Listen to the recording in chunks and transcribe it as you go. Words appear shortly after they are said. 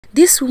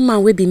This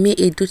woman will be May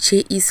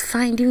Edochie is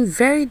finding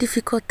very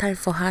difficult time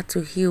for her to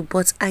heal,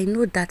 but I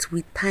know that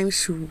with time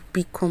she will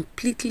be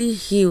completely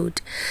healed.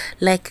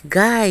 Like,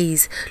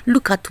 guys,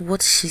 look at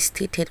what she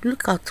stated,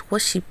 look at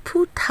what she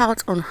put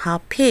out on her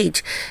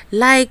page.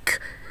 Like,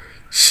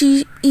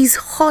 she is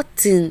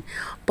hurting,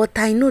 but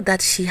I know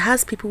that she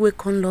has people who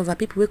can love her,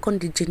 people who can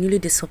genuinely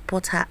they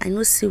support her. I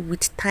know, see,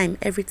 with time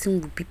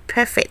everything will be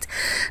perfect.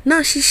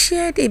 Now she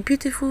shared a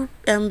beautiful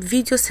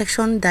video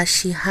section that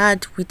she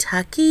had with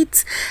her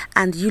kids,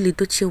 and YUL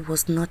EDOCHIE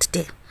was not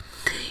there.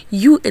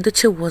 YUL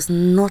EDOCHIE was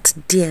not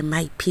there,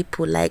 my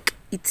people. Like,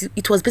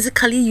 it was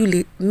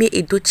basically May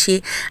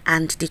Edochie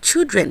and the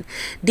children.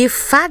 The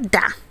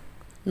father,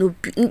 no,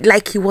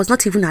 like, he was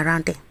not even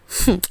around there.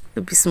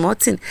 It'll be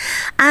smarting.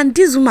 And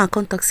this woman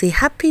contact say,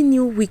 happy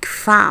new week,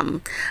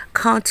 fam.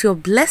 Count your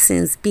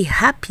blessings, be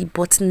happy,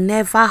 but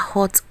never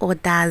hurt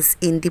others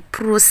in the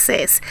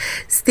process.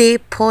 Stay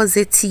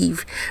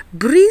positive,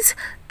 breathe,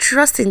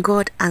 trust in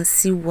God, and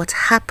see what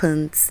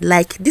happens.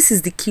 Like, this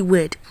is the key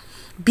word.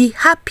 Be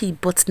happy,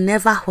 but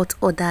never hurt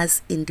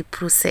others in the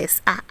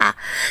process.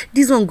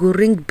 This one go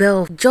ring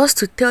bell just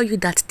to tell you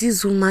that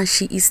this woman,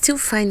 she is still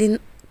finding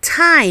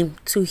time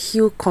to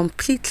heal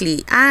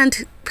completely.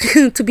 And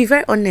to be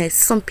very honest,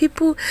 some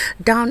people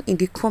down in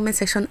the comment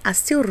section are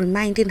still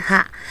reminding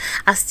her,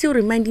 are still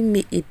reminding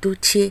May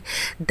Edochie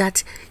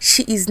that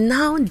she is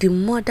now the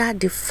mother,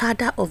 the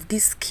father of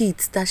these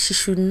kids, that she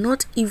should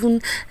not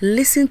even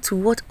listen to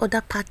what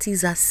other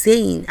parties are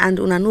saying. And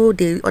I know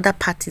the other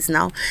parties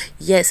now,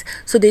 yes,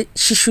 so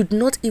she should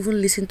not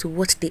even listen to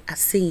what they are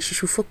saying. She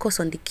should focus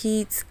on the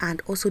kids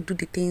and also do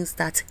the things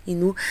that, you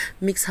know,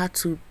 makes her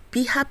to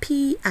be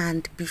happy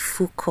and be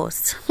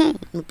focused.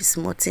 No be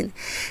smarting.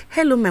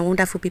 Hello my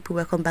wonderful people,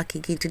 welcome back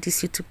again to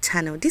this YouTube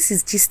channel. This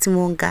is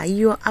Gistmonga,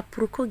 your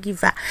aproko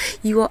giver,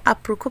 your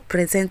aproko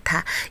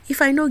presenter.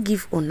 If I no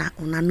give ona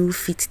no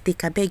fit,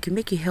 take a beg you,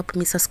 make you help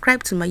me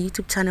subscribe to my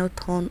YouTube channel,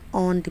 turn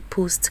on the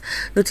post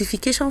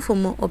notification for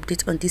more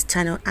updates on this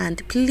channel,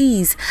 and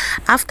please,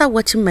 after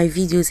watching my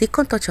videos, it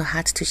can't touch your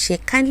heart to share,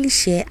 kindly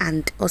share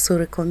and also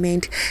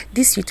recommend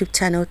this YouTube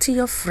channel to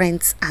your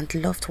friends and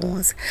loved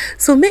ones.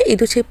 So May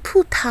Edochie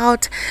put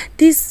out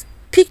this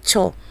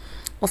picture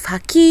of her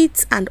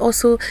kids, and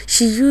also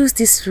she used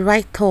this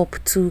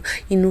write-up to,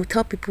 you know,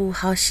 tell people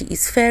how she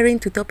is faring,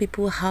 to tell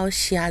people how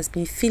she has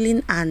been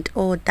feeling and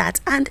all that.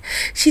 And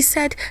she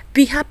said,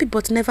 be happy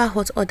but never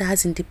hurt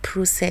others in the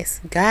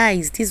process.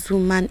 Guys, this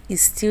woman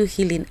is still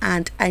healing,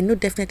 and I know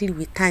definitely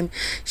with time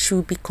she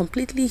will be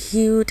completely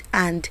healed.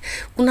 And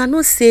una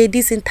know say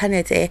this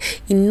internet,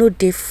 you know,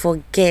 they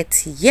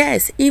forget.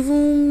 Yes,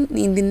 even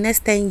in the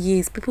next 10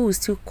 years people will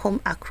still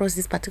come across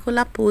this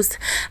particular post,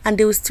 and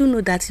they will still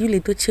know that YUL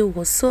EDOCHIE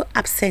was so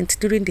absent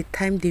during the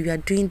time they were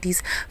doing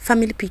these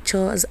family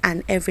pictures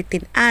and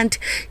everything, and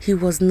he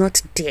was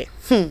not there.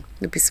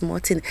 No be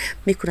smarting.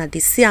 Make una dey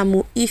see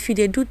am. If you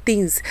dey do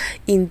things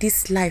in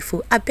this life,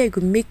 I beg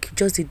you, make you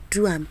just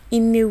do them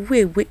in a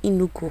way where you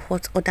no go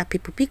hurt other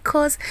people,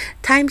 because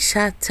time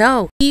shall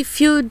tell. If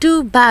you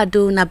do bad,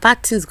 na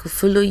bad things go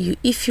follow you.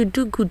 If you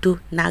do good,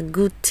 na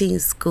good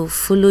things go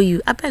follow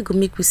you. I beg you,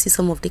 make we see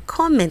some of the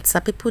comments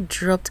that people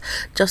dropped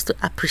just to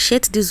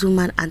appreciate this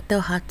woman and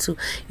tell her to,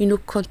 you know,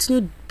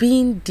 continue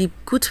being the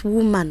good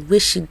woman where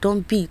she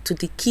don't be to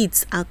the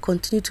kids, and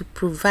continue to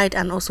provide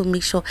and also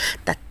make sure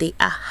that they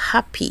are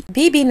happy.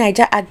 Baby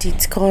Niger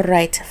Addict can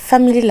write,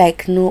 family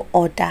like no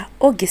other.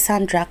 Okay,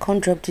 Sandra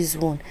can't drop this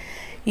one.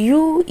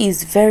 You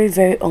is very,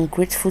 very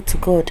ungrateful to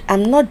God.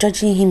 I'm not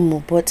judging him,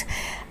 but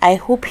I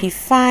hope he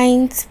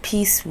finds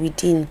peace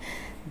within.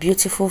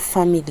 Beautiful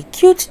family.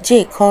 Cute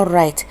J can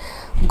write,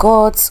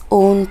 God's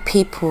own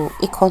people.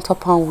 It can't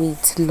upon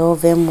with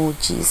love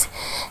emojis.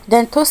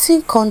 Then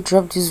Tosin can't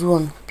drop this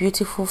one,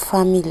 beautiful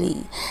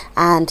family,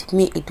 and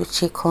May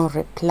Edochie can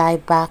reply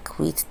back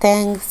with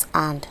thanks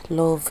and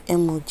love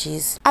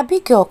emojis.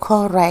 Abigail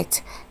can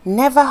write,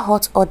 never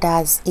hurt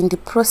others in the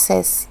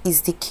process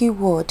is the key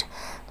word.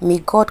 May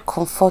God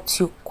comfort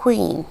you,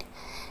 Queen.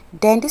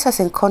 Then this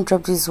person can't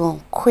drop this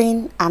one,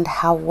 Queen and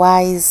her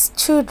wise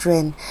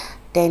children.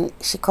 Then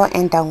she can't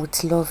end down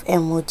with love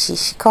emoji.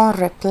 She can't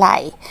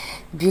reply,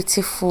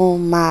 beautiful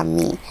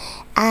mommy.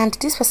 And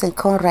this person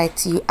can't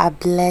write, you are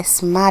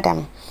blessed,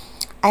 madam.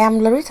 I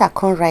am Loretta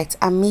can't write,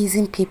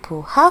 amazing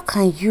people. How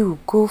can you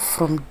go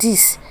from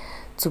this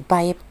to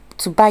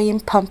buying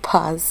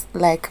pampers,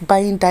 like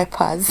buying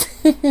diapers?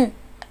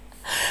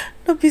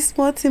 No be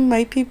smarting,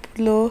 my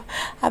people. Oh,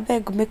 I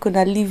beg make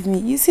una leave me.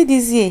 You see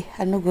this here,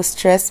 I no go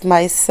stress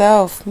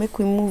myself. Make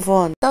we move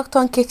on. Dr.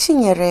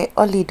 Nkechinyere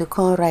Olido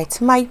can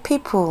write, my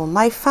people,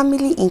 my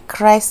family in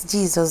Christ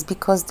Jesus,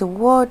 because the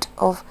word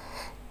of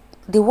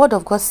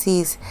God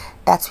says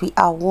that we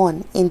are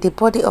one in the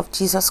body of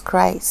Jesus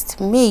Christ.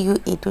 May YUL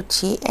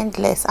EDOCHIE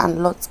endless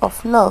and lots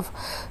of love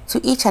to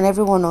each and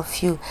every one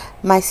of you.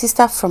 My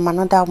sister from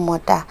another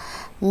mother,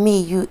 May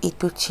YUL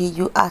EDOCHIE,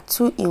 you are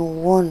two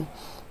in one.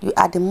 You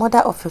are the mother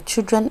of your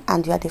children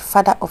and you are the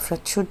father of your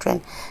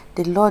children.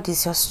 The Lord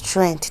is your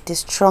strength, the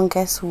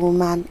strongest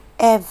woman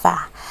ever.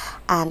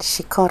 and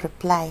she can't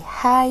reply,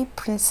 "Hi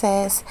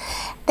princess."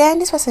 Then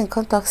this person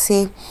can talk,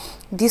 say,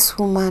 "This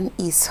woman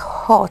is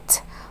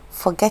hot,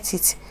 forget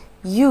it,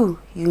 you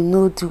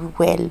know do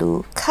well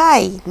oh."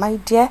 Kai, my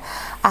dear,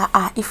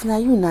 if na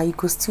you now, you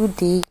go still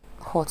dey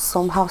hot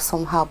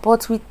somehow,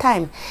 but with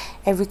time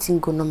everything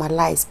go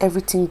normalize,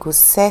 everything go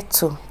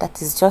settle. That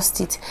is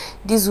just it.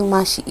 This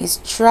woman, she is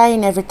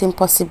trying everything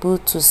possible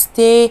to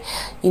stay,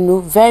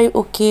 very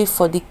okay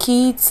for the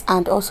kids,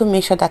 and also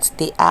make sure that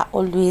they are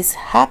always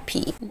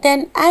happy.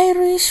 Then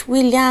Irish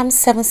William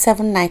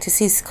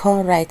 7796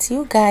 come right,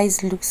 "You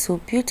guys look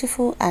so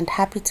beautiful and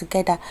happy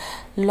together.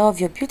 Love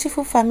your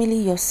beautiful family.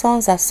 Your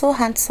sons are so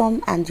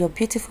handsome, and your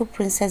beautiful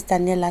princess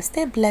Daniela.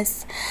 Stay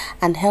blessed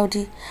and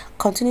healthy.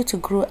 Continue to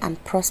grow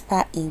and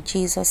prosper in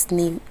Jesus'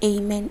 name.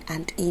 Amen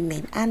and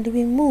amen." And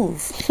we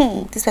move.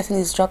 This person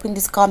is dropping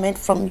this comment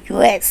from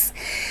US,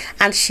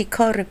 and she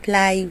can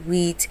reply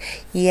with,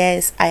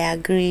 "Yes, I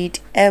agreed,"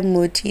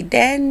 emoji.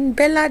 Then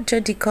Bella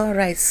Jody can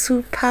write,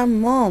 "Super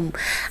mom,"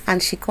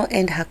 and she can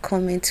end her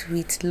comment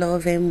with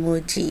love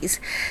emojis.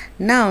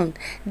 Now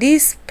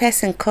this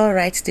person can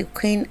write the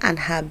queen and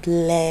her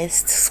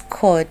blessed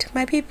squad.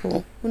 My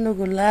people, who no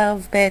go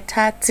love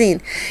better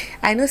thing.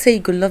 I know say you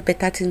go love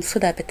better things, so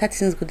that better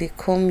things go they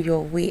come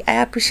your way.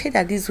 I appreciate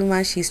that this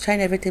woman, she's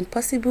trying everything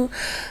possible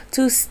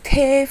to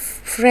stay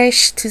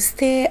fresh, to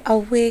stay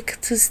awake,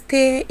 to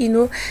stay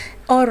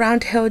all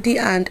around healthy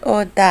and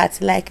all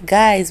that. Like,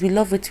 guys, we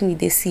love what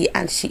we see,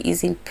 and she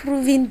is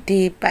improving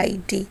day by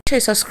day. Make sure you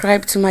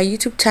subscribe to my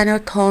YouTube channel,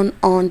 turn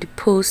on the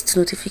post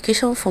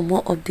notification for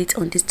more updates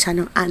on this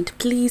channel, and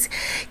please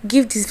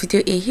give this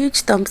video a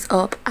huge thumbs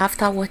up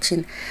after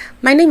watching.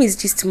 My name is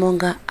Gist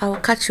Monga. I will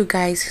catch you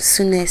guys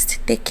soonest.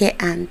 Take care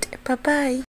and bye bye.